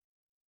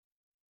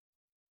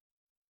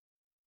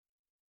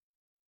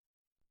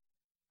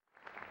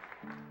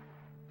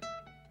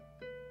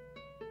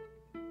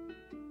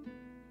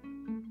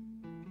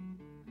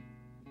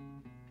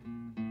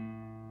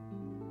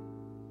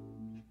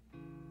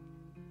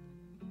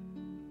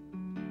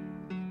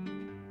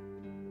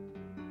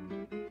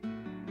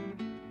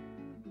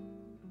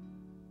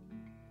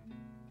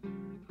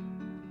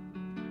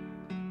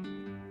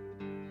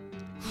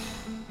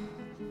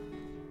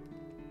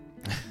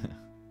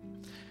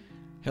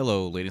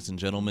Hello, ladies and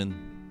gentlemen,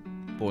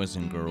 boys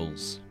and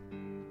girls.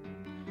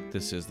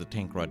 This is the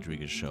Tank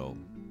Rodriguez Show,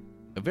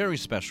 a very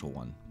special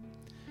one.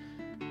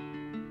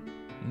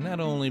 Not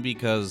only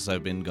because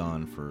I've been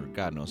gone for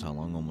God knows how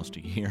long, almost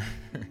a year,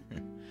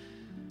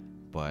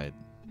 but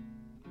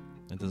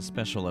it's a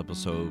special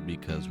episode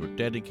because we're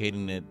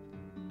dedicating it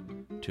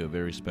to a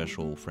very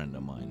special friend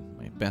of mine,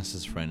 my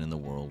bestest friend in the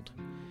world.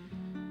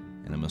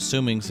 And I'm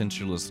assuming since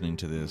you're listening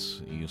to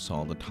this, you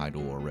saw the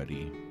title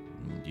already.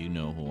 You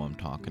know who I'm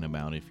talking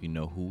about if you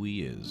know who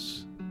he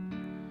is.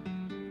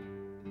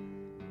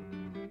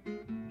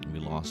 We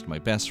lost my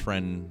best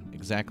friend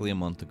exactly a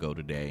month ago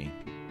today.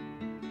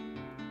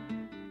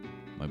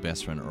 My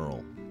best friend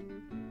Earl.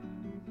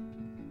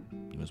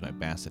 He was my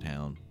basset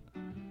hound.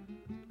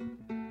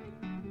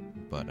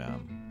 But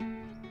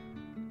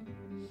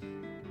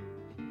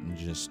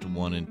just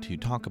wanted to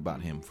talk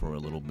about him for a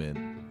little bit.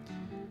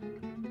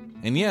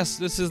 And yes,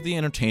 this is The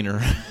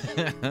Entertainer.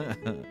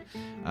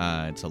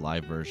 It's a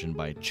live version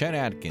by Chet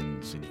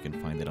Atkins, and you can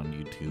find it on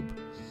YouTube.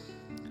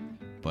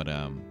 But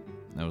I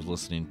was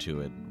listening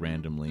to it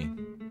randomly,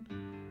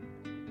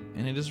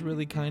 and it just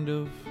really kind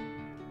of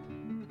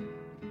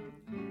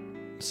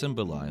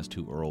symbolized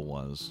who Earl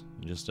was.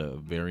 Just a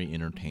very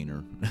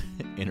entertainer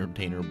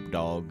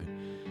dog.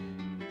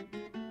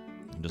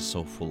 Just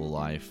so full of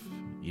life,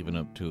 even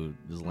up to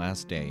his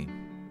last day.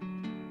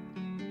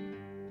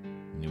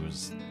 He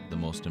was the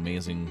most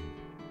amazing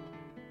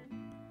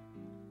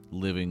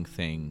living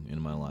thing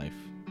in my life.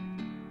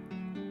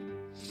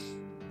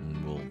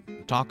 And we'll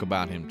talk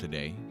about him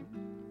today.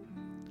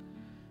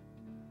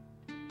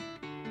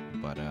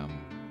 But,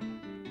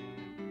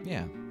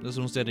 yeah, this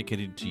one's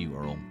dedicated to you,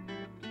 Earl.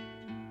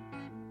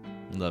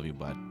 Love you,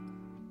 bud.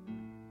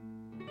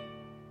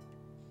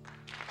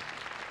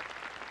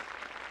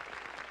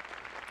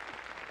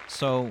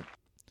 So,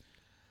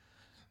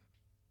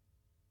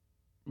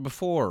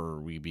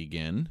 before we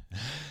begin,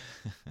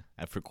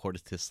 I've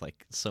recorded this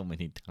like so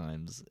many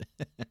times,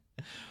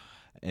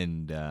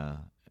 and I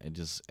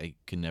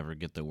can never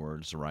get the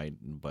words right,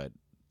 but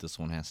this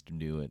one has to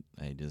do it.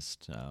 It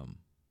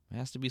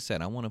has to be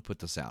said. I want to put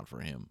this out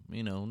for him.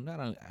 You know, it's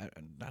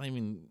not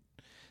even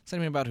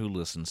about who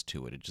listens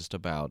to it. It's just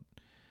about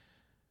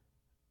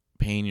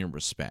paying your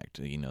respect,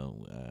 any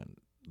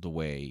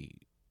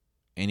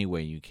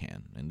way you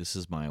can. And this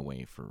is my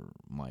way for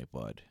my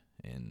bud.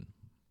 And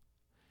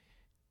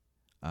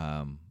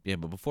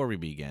but before we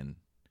begin,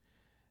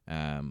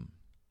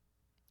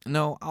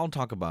 no, I'll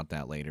talk about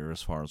that later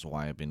as far as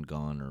why I've been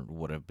gone or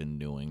what I've been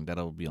doing.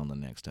 That'll be on the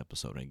next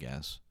episode, I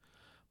guess.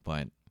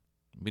 But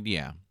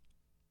yeah.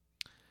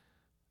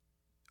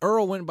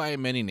 Earl went by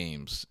many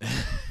names.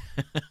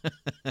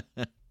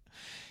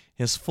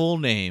 His full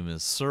name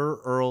is Sir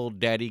Earl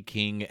Daddy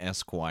King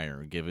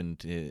Esquire, given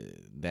to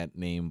that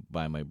name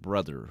by my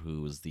brother,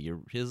 who was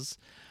his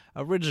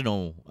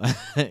original.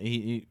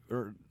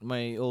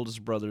 My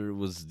oldest brother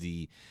was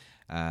he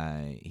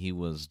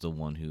was the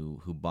one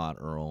who bought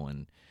Earl,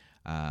 and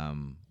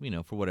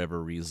for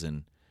whatever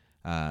reason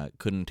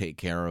couldn't take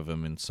care of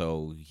him, and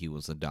so he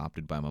was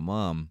adopted by my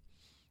mom,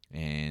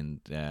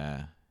 and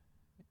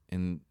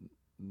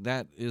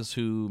that is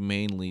who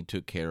mainly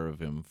took care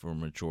of him for a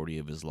majority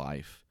of his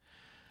life.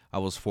 I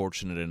was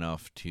fortunate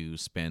enough to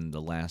spend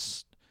the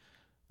last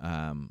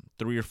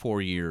 3 or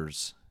 4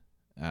 years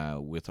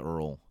with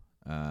Earl.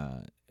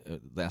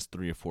 Last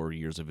 3 or 4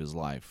 years of his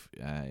life,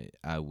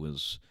 I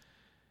was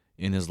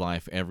in his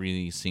life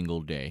every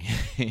single day.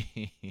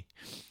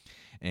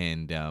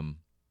 And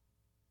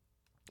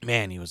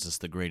man, he was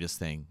just the greatest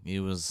thing. He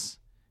was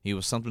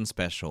something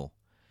special.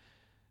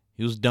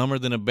 He was dumber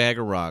than a bag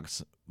of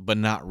rocks, but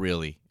not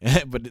really.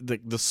 but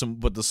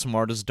the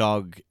smartest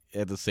dog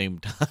at the same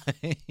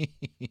time.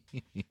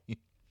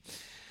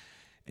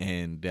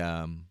 And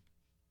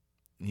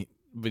he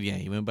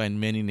went by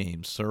many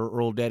names. Sir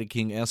Earl Daddy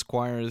King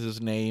Esquire is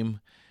his name.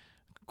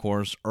 Of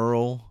course,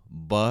 Earl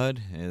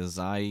Bud, as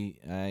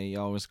I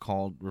always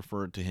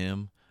referred to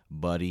him,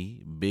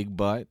 Buddy, Big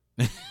Butt,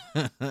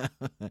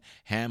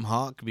 Ham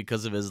Hock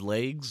because of his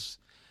legs.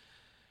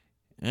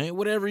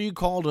 Whatever you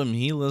called him,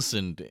 he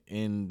listened,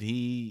 and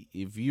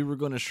if you were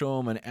going to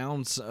show him an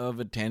ounce of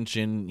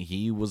attention,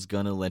 he was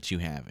going to let you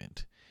have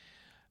it.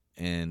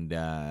 And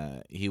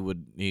he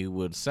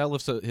would sell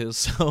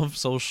himself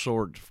so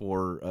short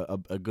for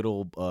a good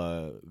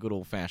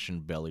old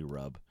fashioned belly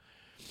rub.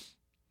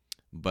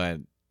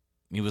 But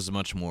he was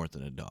much more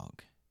than a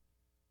dog.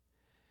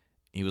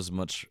 He was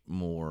much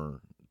more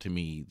to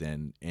me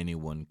than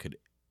anyone could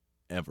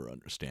ever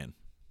understand.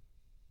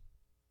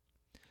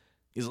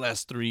 These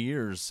last 3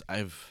 years,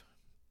 I've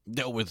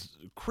dealt with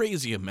a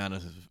crazy amount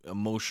of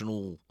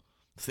emotional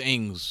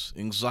things,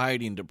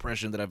 anxiety and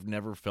depression that I've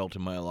never felt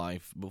in my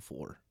life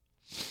before.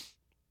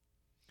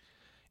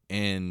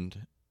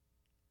 And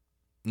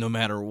no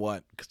matter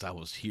what, because I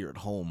was here at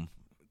home,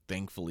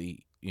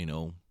 thankfully,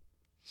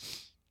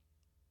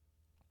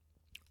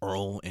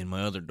 Earl and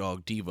my other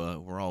dog,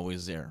 Diva, were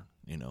always there,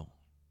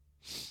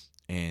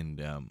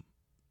 And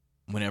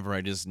whenever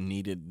I just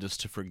needed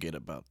to forget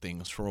about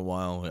things for a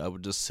while, I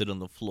would just sit on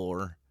the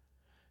floor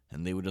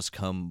and they would just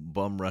come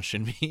bum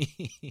rushing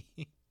me.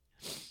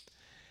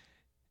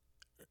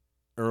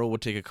 Earl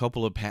would take a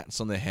couple of pats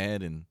on the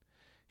head, and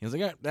he was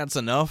like, "Ah, that's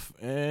enough,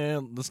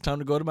 and it's time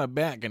to go to my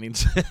back. I need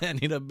I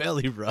need a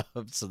belly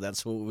rub." So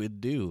that's what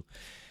we'd do.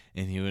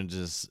 And he would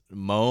just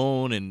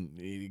moan, and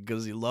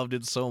because he loved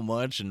it so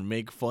much, and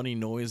make funny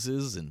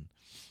noises, and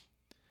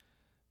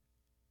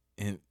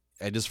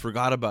I just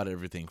forgot about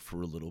everything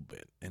for a little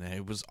bit. And I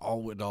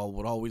would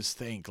always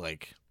think,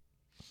 like,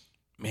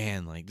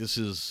 man, like this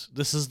is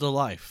the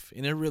life.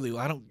 And it really,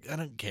 I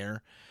don't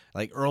care.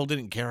 Like, Earl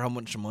didn't care how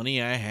much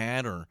money I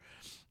had, or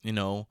you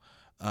know,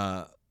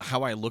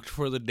 how I looked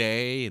for the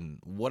day, and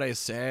what I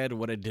said,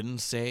 what I didn't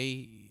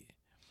say.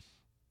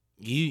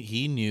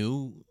 He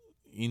knew,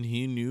 and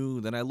he knew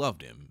that I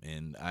loved him,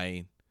 and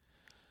I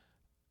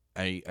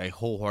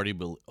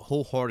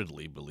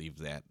wholeheartedly believe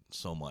that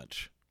so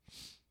much.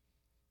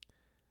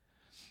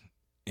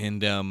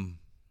 And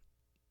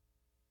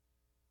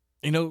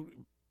you know,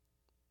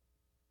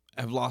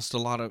 I've lost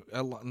not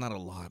a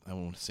lot. I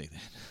won't say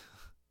that.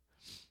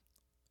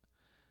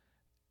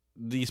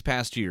 These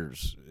past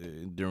years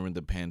during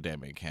the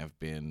pandemic have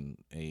been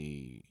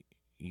a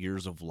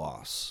years of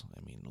loss.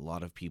 I mean, a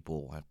lot of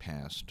people have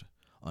passed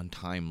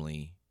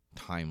untimely,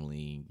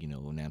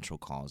 natural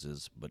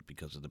causes, but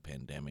because of the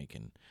pandemic,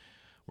 and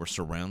we're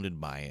surrounded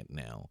by it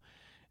now.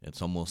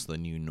 It's almost the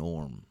new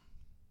norm.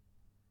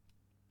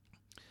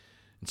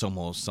 It's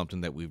almost something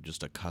that we've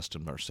just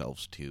accustomed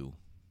ourselves to.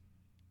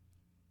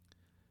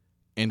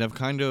 And I've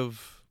kind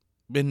of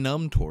been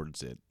numb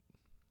towards it.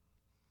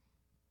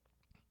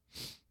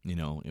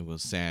 It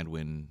was sad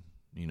when,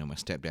 my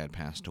stepdad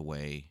passed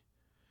away.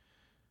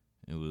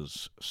 It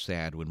was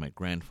sad when my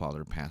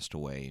grandfather passed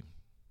away.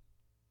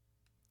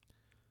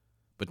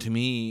 But to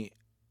me,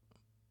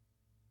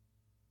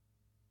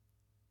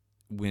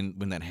 when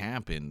that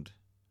happened,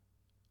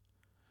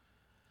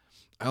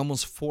 I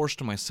almost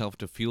forced myself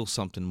to feel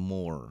something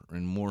more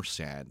and more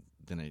sad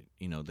than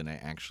I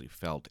actually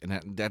felt. And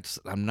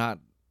I'm not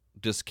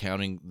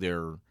discounting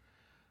their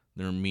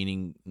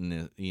meaning,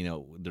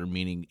 their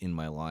meaning in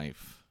my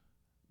life.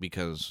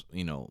 Because,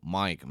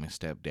 Mike, my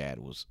stepdad,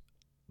 was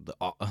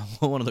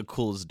one of the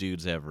coolest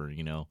dudes ever,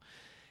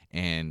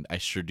 and I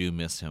sure do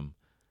miss him.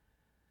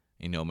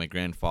 My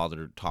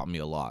grandfather taught me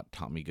a lot,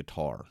 taught me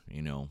guitar,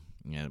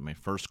 my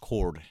first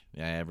chord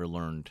I ever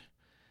learned,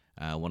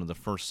 one of the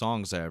first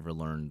songs I ever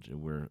learned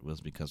was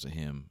because of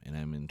him, and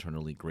I'm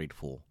eternally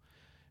grateful.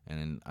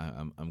 And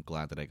I'm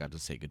glad that I got to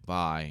say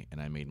goodbye,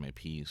 and I made my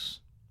peace.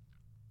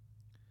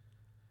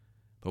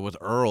 But with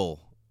Earl,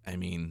 I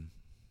mean,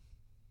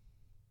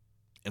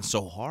 it's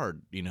so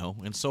hard,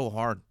 it's so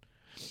hard.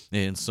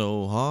 It's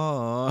so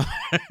hard.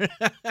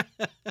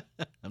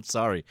 I'm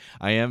sorry.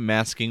 I am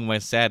masking my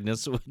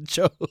sadness with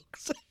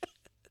jokes.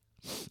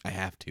 I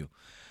have to.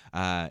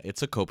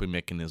 It's a coping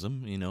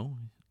mechanism,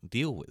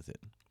 deal with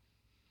it.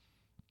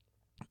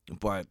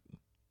 But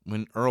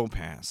when Earl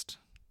passed,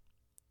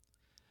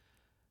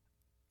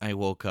 I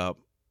woke up,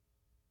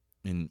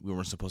 and we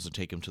were supposed to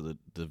take him to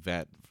the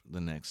vet the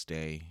next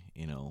day,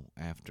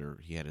 after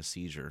he had a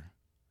seizure.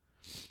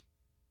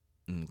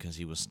 Because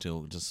he was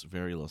still just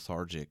very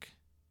lethargic.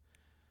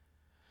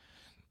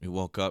 We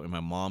woke up, and my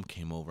mom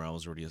came over. I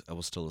was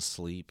still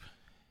asleep,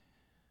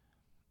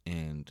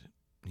 and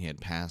he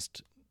had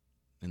passed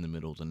in the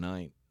middle of the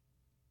night.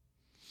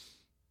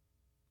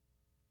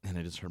 And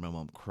I just heard my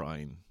mom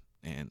crying,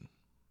 and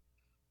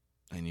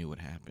I knew what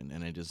happened,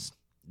 and I just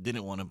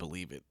didn't want to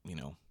believe it.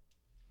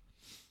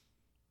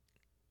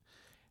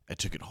 I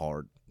took it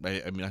hard.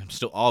 I mean, I'm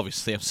still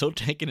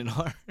taking it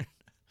hard.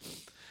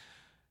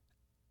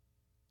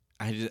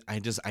 I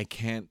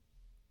can't,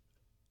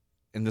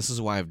 and this is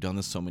why I've done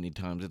this so many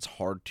times. It's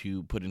hard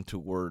to put into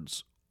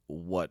words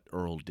what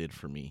Earl did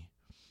for me.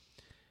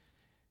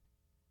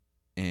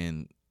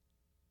 And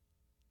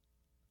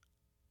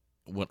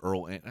what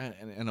Earl, and I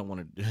don't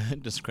want to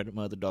discredit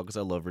my other dog, because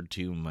I love her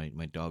too, my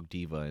dog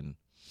Diva, and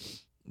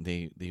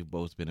they've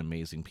both been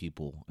amazing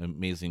people,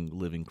 amazing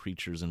living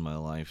creatures in my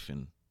life,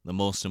 and the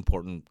most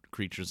important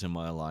creatures in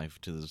my life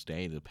to this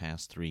day, the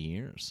past 3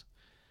 years.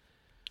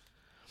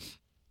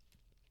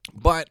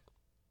 But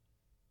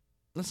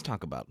let's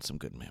talk about some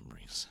good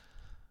memories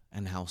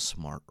and how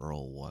smart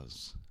Earl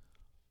was.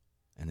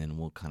 And then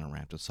we'll kind of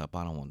wrap this up.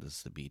 I don't want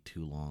this to be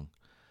too long.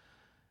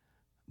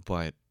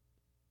 But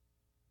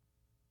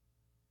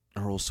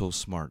Earl's so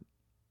smart.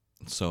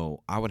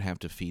 So I would have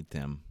to feed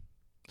them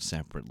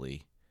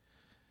separately,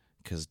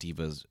 because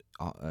Diva's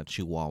a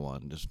Chihuahua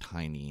and just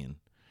tiny, and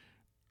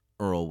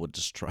Earl would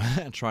just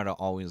try to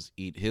always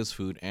eat his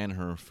food and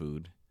her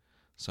food.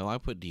 So I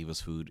put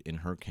Diva's food in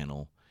her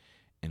kennel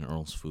and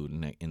Earl's food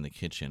in the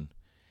kitchen.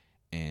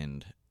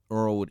 And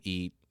Earl would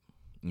eat,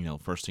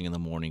 first thing in the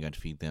morning I'd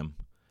feed them.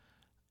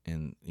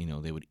 And,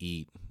 they would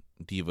eat.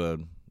 Diva,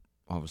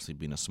 obviously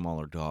being a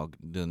smaller dog,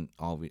 doesn't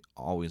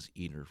always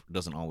eat her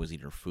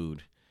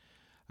food.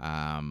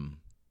 And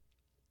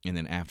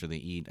then after they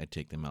eat, I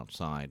take them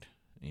outside,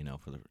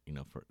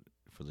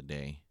 for the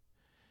day.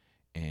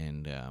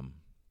 And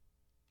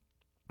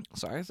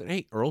so I said,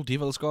 "Hey, Earl,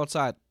 Diva, let's go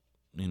outside."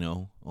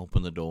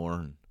 open the door.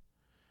 And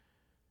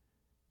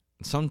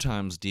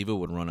sometimes Diva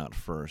would run out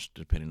first,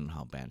 depending on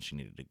how bad she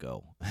needed to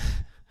go.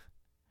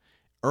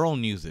 Earl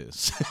knew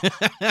this.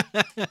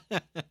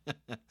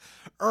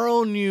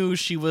 Earl knew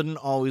she wouldn't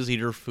always eat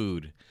her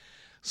food.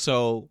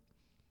 So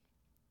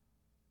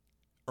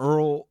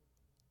Earl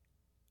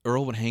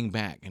would hang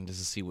back and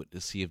just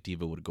to see if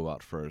Diva would go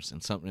out first,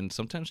 and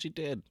sometimes she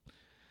did.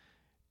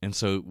 And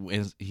so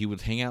he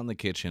would hang out in the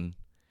kitchen,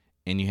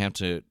 and you have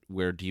to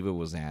where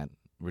Diva's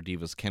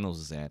kennels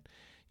is at.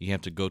 You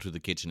have to go to the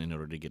kitchen in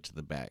order to get to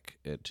the back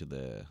to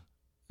the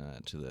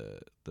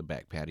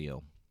back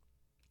patio.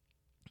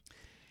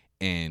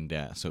 And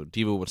so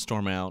Diva would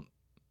storm out.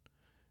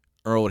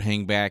 Earl would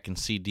hang back and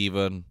see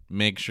Diva and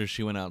make sure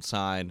she went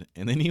outside.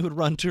 And then he would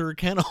run to her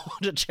kennel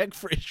to check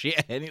for if she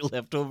had any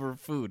leftover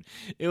food.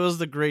 It was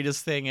the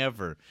greatest thing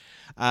ever.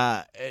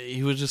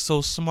 He was just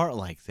so smart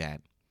like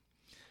that.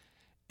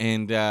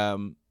 And,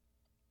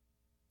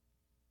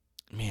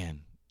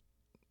 man,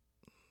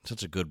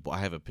 such a good boy. I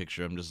have a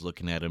picture. I'm just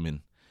looking at him.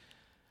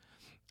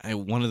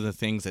 And one of the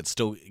things that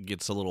still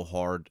gets a little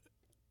hard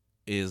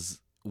is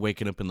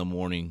waking up in the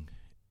morning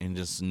and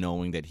just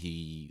knowing that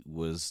he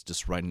was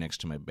just right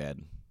next to my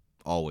bed,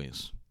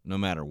 always, no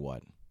matter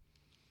what.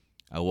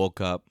 I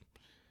woke up,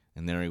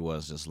 and there he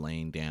was, just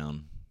laying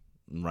down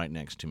right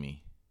next to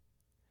me.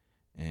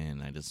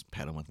 And I just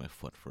pat him with my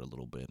foot for a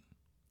little bit.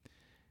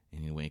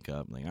 And he'd wake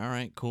up, like, all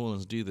right, cool,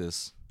 let's do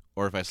this.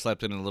 Or if I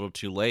slept in a little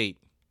too late,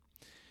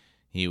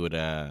 he would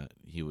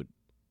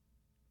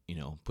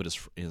put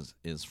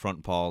his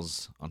front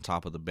paws on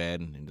top of the bed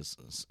and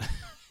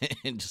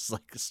just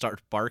like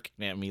start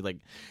barking at me like,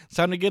 it's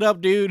time to get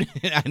up, dude.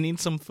 I need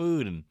some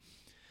food. And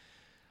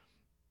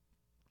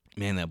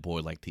man, that boy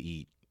liked to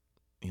eat.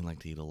 He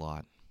liked to eat a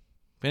lot.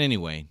 But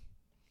anyway,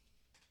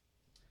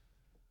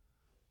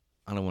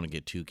 I don't want to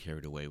get too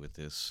carried away with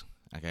this.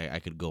 I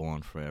could go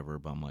on forever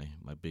about my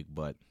big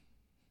butt.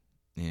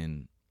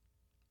 And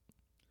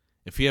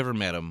if you ever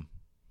met him,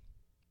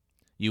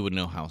 you would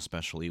know how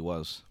special he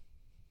was.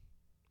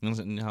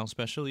 And how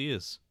special he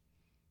is.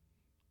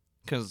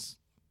 Because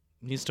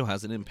he still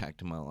has an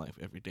impact in my life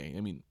every day.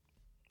 I mean,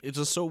 it's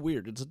just so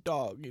weird. It's a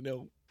dog,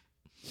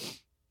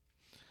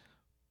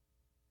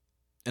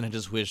 And I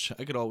just wish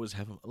I could always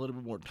have a little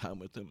bit more time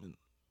with him. And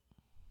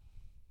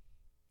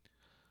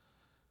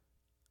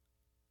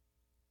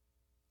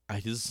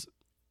I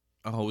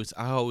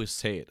always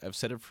say it. I've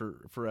said it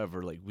for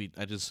forever. Like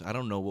I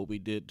don't know what we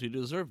did to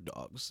deserve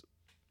dogs.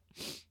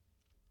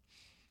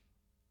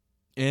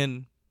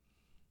 And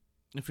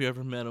if you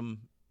ever met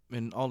him,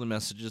 and all the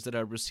messages that I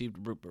received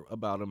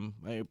about him,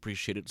 I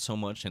appreciate it so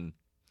much, and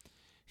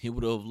he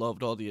would have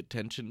loved all the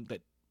attention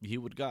that he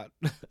would got.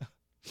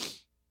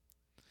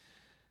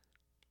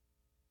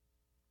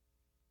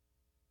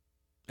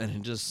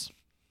 And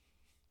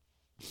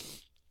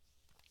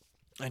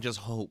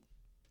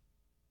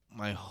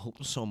I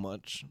hope so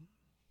much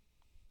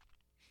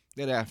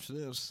that after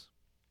this,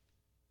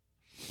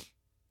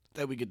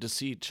 that we get to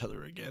see each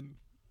other again.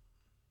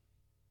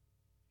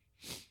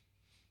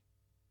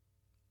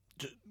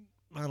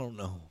 I don't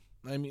know.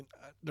 I mean,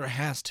 there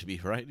has to be,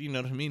 right? You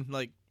know what I mean?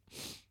 Like,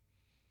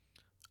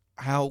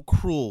 how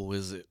cruel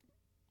is it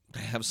to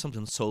have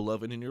something so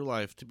loving in your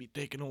life to be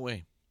taken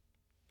away?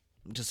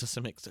 It just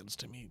doesn't make sense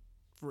to me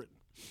for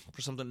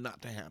something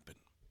not to happen.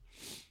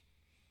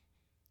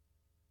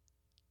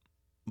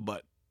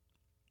 But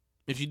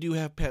if you do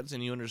have pets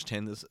and you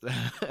understand this,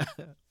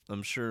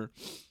 I'm sure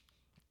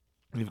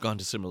you've gone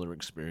to similar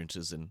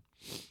experiences, and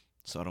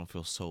so I don't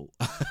feel so...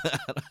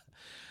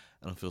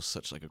 I don't feel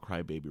such like a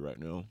crybaby right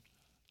now.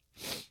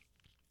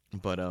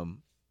 But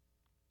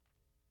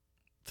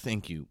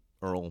thank you,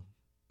 Earl,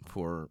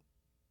 for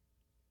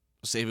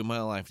saving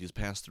my life these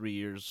past 3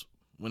 years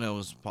when I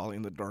was probably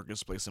in the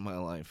darkest place in my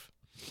life.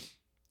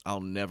 I'll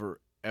never,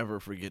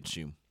 ever forget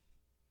you.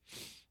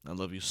 I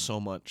love you so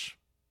much.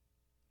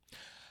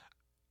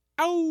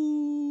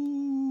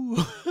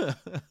 Ow!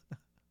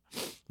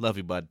 Love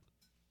you, bud.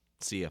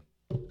 See ya.